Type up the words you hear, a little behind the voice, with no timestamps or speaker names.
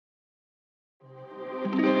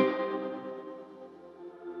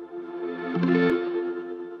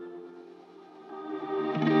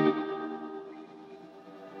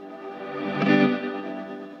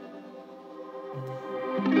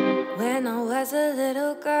was a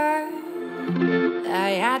little girl,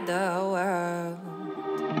 I had the world.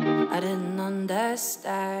 I didn't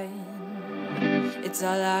understand. It's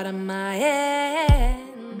all out of my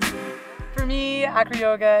head. For me,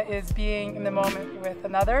 AcroYoga is being in the moment with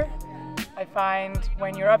another. I find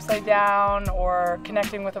when you're upside down or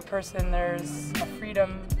connecting with a person, there's a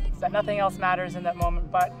freedom that nothing else matters in that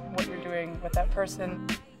moment but what you're doing with that person.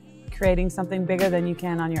 Creating something bigger than you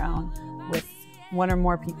can on your own with one or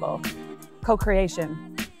more people.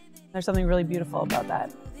 Co-creation. There's something really beautiful about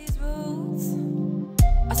that.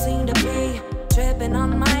 I seem to be tripping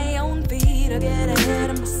on my own feet. I get ahead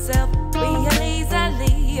of myself real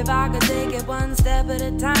easily. If I could take it one step at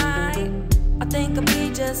a time, I think I'd be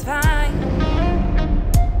just fine.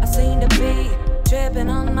 I seem to be tripping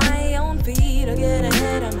on my own feet. I get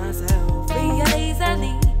ahead of myself real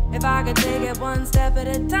easily. If I could take it one step at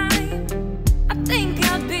a time, I think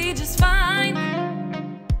I'd be just fine.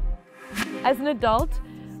 As an adult,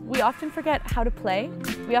 we often forget how to play.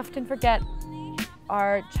 We often forget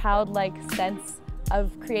our childlike sense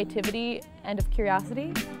of creativity and of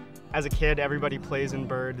curiosity. As a kid, everybody plays in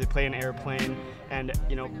bird, they play in airplane, and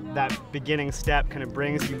that beginning step kind of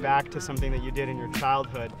brings you back to something that you did in your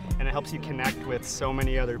childhood, and it helps you connect with so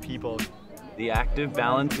many other people. The act of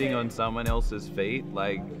balancing on someone else's feet,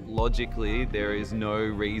 like logically, there is no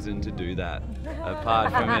reason to do that.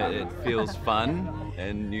 Apart from it, it feels fun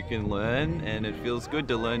and you can learn, and it feels good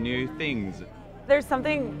to learn new things. There's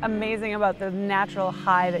something amazing about the natural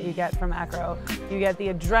high that you get from acro. You get the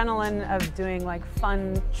adrenaline of doing like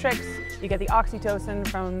fun tricks. You get the oxytocin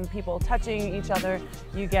from people touching each other.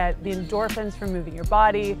 You get the endorphins from moving your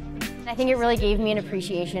body. I think it really gave me an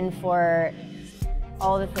appreciation for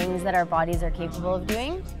all the things that our bodies are capable of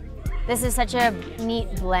doing. This is such a neat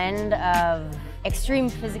blend of extreme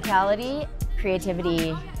physicality,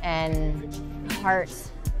 creativity, and heart.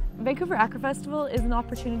 Vancouver Acro Festival is an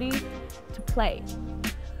opportunity to play.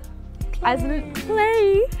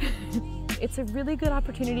 It's a really good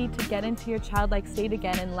opportunity to get into your childlike state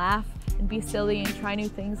again and laugh and be silly and try new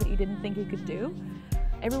things that you didn't think you could do.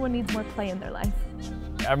 Everyone needs more play in their life.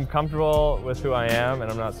 I'm comfortable with who I am,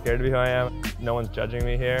 and I'm not scared to be who I am. No one's judging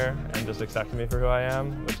me here and just accepting me for who I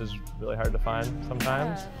am, which is really hard to find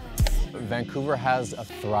sometimes. Vancouver has a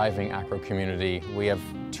thriving acro community. We have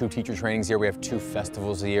 2 teacher trainings here. We have 2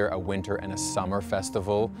 festivals a year, a winter and a summer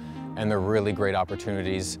festival. And they're really great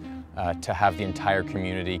opportunities to have the entire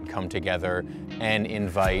community come together and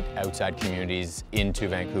invite outside communities into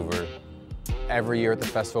Vancouver. Every year at the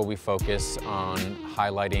festival, we focus on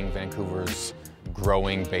highlighting Vancouver's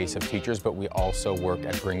growing base of teachers, but we also work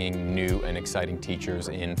at bringing new and exciting teachers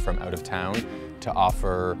in from out of town to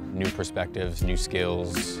offer new perspectives, new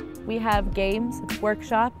skills. We have games,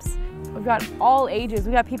 workshops. We've got all ages.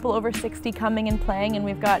 We've got people over 60 coming and playing, and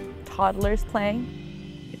we've got toddlers playing.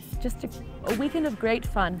 It's just a weekend of great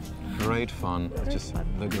fun. Great fun. It's just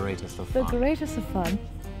the greatest of fun. The greatest of fun.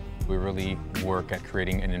 We really work at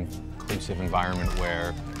creating an inclusive environment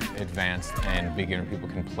where advanced and beginner people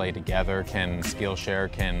can play together, can skill share,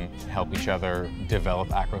 can help each other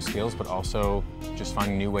develop acro skills, but also just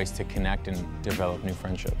finding new ways to connect and develop new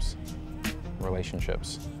friendships,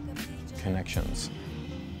 relationships, connections,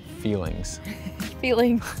 feelings.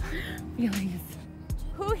 Feelings.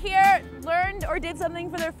 Who here learned or did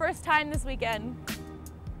something for their first time this weekend?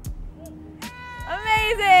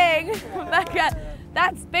 Amazing!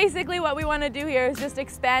 That's basically what we want to do here, is just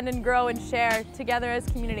expand and grow and share together as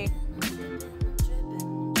community.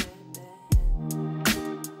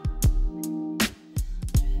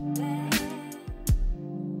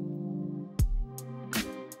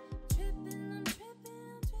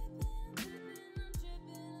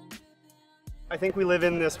 I think we live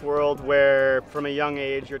in this world where from a young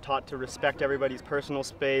age you're taught to respect everybody's personal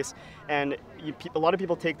space, and a lot of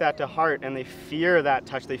people take that to heart and they fear that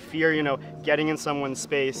touch. They fear, getting in someone's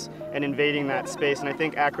space and invading that space, and I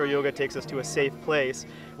think AcroYoga takes us to a safe place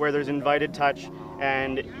where there's invited touch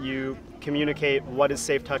and you communicate what is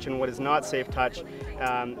safe touch and what is not safe touch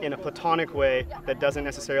in a platonic way that doesn't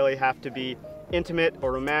necessarily have to be intimate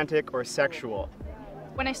or romantic or sexual.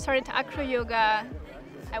 When I started AcroYoga,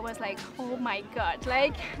 I was like, oh my God,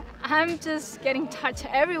 I'm just getting touched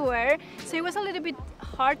everywhere. So it was a little bit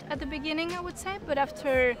hard at the beginning, I would say, but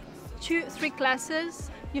after 2-3 classes,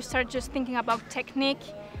 you start just thinking about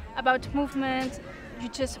technique, about movement, you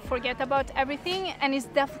just forget about everything, and it's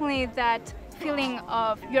definitely that feeling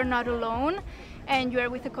of you're not alone, and you're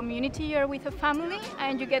with a community, you're with a family,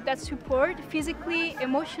 and you get that support physically,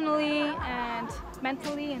 emotionally, and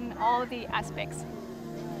mentally in all the aspects.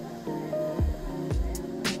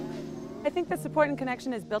 I think the support and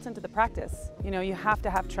connection is built into the practice. You know, you have to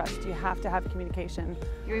have trust, you have to have communication.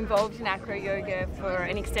 You're involved in AcroYoga for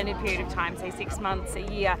an extended period of time, say 6 months, a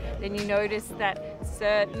year, then you notice that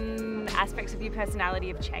certain aspects of your personality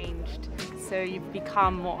have changed. So you've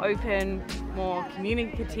become more open, more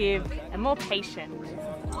communicative, and more patient.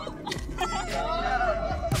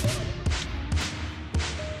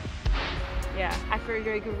 Yeah,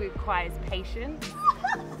 AcroYoga requires patience.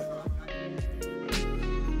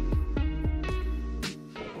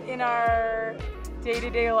 In our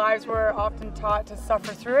day-to-day lives, we're often taught to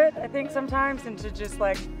suffer through it, I think, sometimes, and to just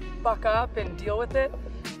like buck up and deal with it.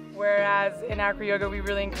 Whereas in AcroYoga, we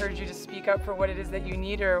really encourage you to speak up for what it is that you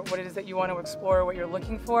need or what it is that you want to explore, what you're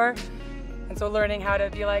looking for. And so learning how to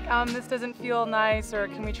be like, this doesn't feel nice, or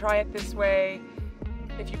can we try it this way?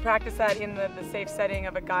 If you practice that in the safe setting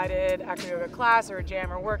of a guided AcroYoga class or a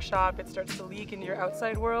jam or workshop, it starts to leak into your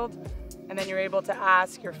outside world. And then you're able to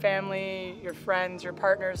ask your family, your friends, your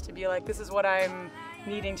partners to be like, this is what I'm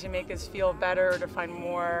needing to make this feel better, to find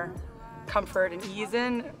more comfort and ease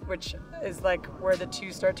in, which is like where the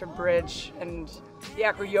two start to bridge, and the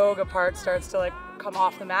AcroYoga part starts to like come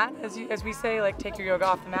off the mat, as we say, like take your yoga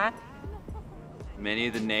off the mat. Many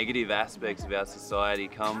of the negative aspects of our society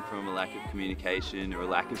come from a lack of communication or a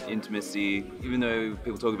lack of intimacy. Even though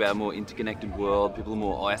people talk about a more interconnected world, people are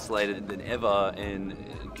more isolated than ever, and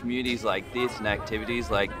communities like this and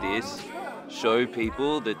activities like this show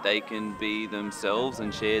people that they can be themselves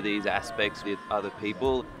and share these aspects with other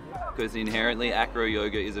people. Because inherently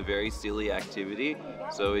AcroYoga is a very silly activity,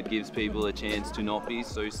 so it gives people a chance to not be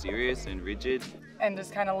so serious and rigid. And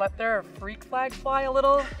just kind of let their freak flag fly a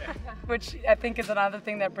little, which I think is another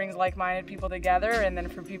thing that brings like-minded people together. And then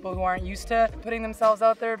for people who aren't used to putting themselves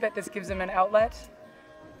out there a bit, this gives them an outlet.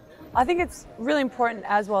 I think it's really important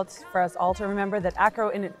as well for us all to remember that acro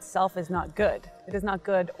in itself is not good. It is not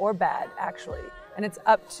good or bad, actually. And it's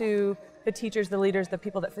up to the teachers, the leaders, the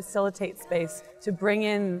people that facilitate space to bring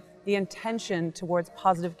in the intention towards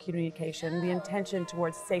positive communication, the intention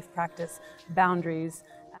towards safe practice, boundaries.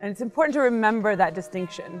 And it's important to remember that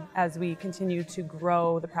distinction as we continue to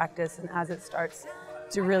grow the practice and as it starts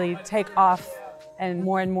to really take off and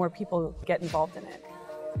more people get involved in it.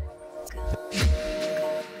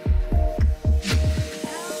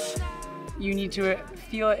 You need to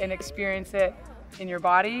feel it and experience it in your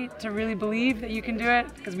body to really believe that you can do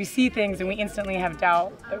it, because we see things and we instantly have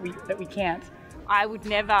doubt that we can't. I would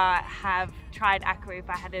never have tried acro if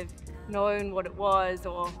I had have known what it was,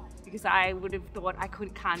 or because I would have thought I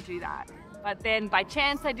can't do that. But then by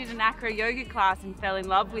chance I did an AcroYoga class and fell in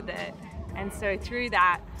love with it. And so through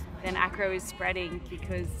that, then acro is spreading,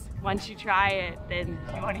 because once you try it, then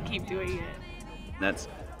you want to keep doing it. That's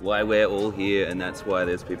why we're all here, and that's why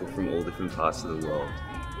there's people from all different parts of the world.